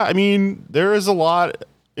I mean, there is a lot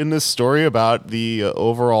in this story about the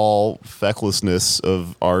overall fecklessness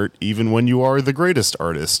of art, even when you are the greatest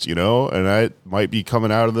artist, you know? And that might be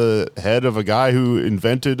coming out of the head of a guy who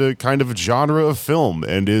invented a kind of genre of film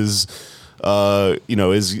and is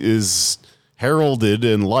heralded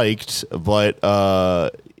and liked, but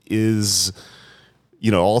is,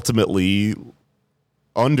 ultimately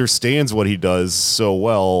understands what he does so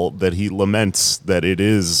well that he laments that it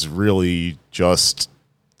is really just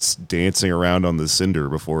dancing around on the cinder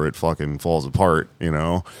before it fucking falls apart,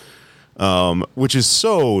 which is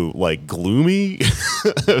so like gloomy,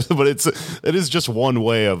 but it is just one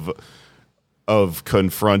way of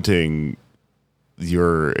confronting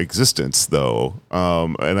your existence, though.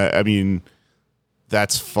 And I mean,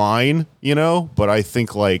 that's fine, but I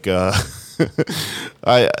think like, what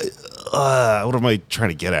am I trying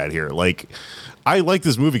to get at here? Like, I like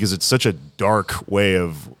this movie because it's such a dark way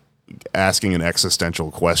of asking an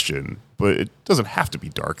existential question, but it doesn't have to be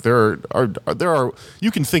dark. There are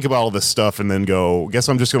you can think about all this stuff and then go, guess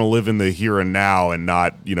I'm just going to live in the here and now and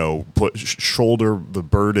not, shoulder the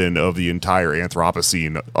burden of the entire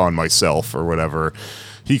Anthropocene on myself or whatever.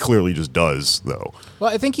 He clearly just does, though. Well,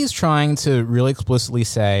 I think he's trying to really explicitly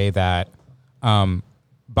say that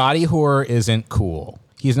body horror isn't cool.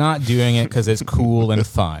 He's not doing it because it's cool and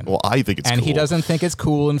fun. Well, I think it's cool. And he doesn't think it's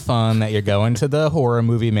cool and fun that you're going to the horror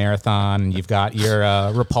movie marathon and you've got your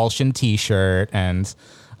Repulsion t-shirt and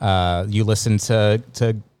you listen to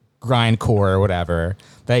grindcore or whatever.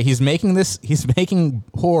 That he's making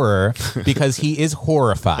horror because he is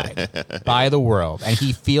horrified by the world and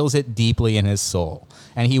he feels it deeply in his soul.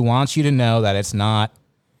 And he wants you to know that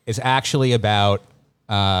it's actually about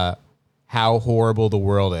how horrible the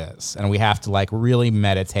world is. And we have to like really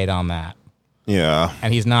meditate on that. Yeah.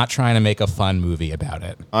 And he's not trying to make a fun movie about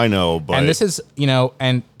it. I know, but... And this is,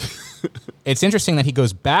 and it's interesting that he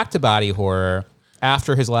goes back to body horror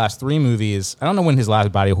after his last three movies. I don't know when his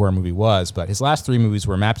last body horror movie was, but his last three movies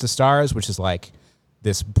were Maps to Stars, which is like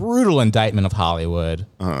this brutal indictment of Hollywood.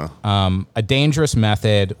 A Dangerous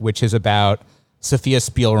Method, which is about Sophia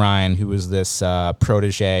Spielrein, who was this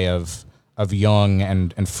protege of Jung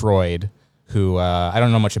and Freud, who I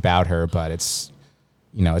don't know much about her, but it's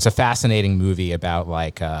a fascinating movie about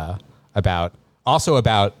about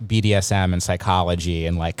BDSM and psychology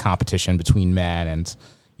and like competition between men and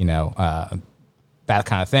that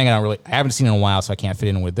kind of thing. I haven't seen it in a while, so I can't fit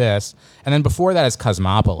in with this. And then before that is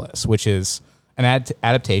Cosmopolis, which is an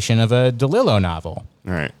adaptation of a DeLillo novel.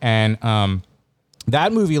 Right. And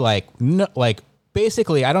that movie,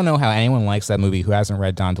 basically, I don't know how anyone likes that movie who hasn't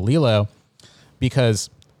read Don DeLillo, because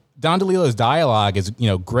Don DeLillo's dialogue is,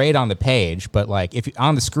 great on the page, but like if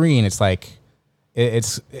on the screen, it's like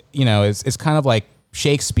it's kind of like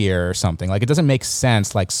Shakespeare or something. Like it doesn't make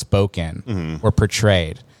sense like spoken or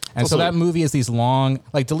portrayed. And so that movie is these long,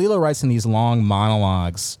 like DeLillo writes in these long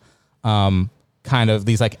monologues, kind of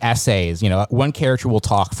these like essays. One character will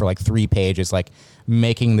talk for like 3 pages, like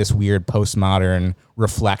making this weird postmodern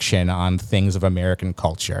reflection on things of American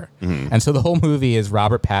culture. And so the whole movie is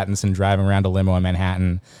Robert Pattinson driving around a limo in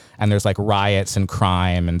Manhattan, and there's like riots and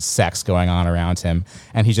crime and sex going on around him,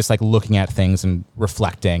 and he's just like looking at things and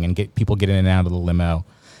reflecting and get people getting in and out of the limo.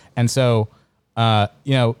 And so I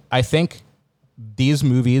think these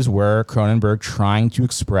movies were Cronenberg trying to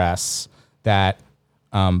express that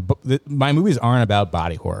my movies aren't about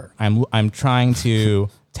body horror. I'm trying to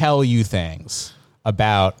tell you things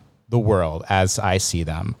about the world as I see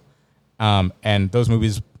them. And those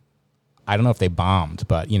movies, I don't know if they bombed,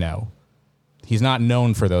 but, he's not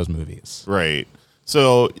known for those movies. Right.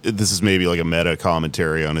 So this is maybe like a meta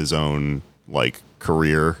commentary on his own, like,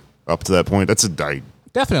 career up to that point.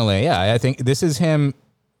 Definitely, yeah. I think this is him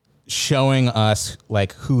showing us,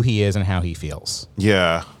 like, who he is and how he feels.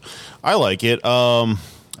 Yeah. I like it.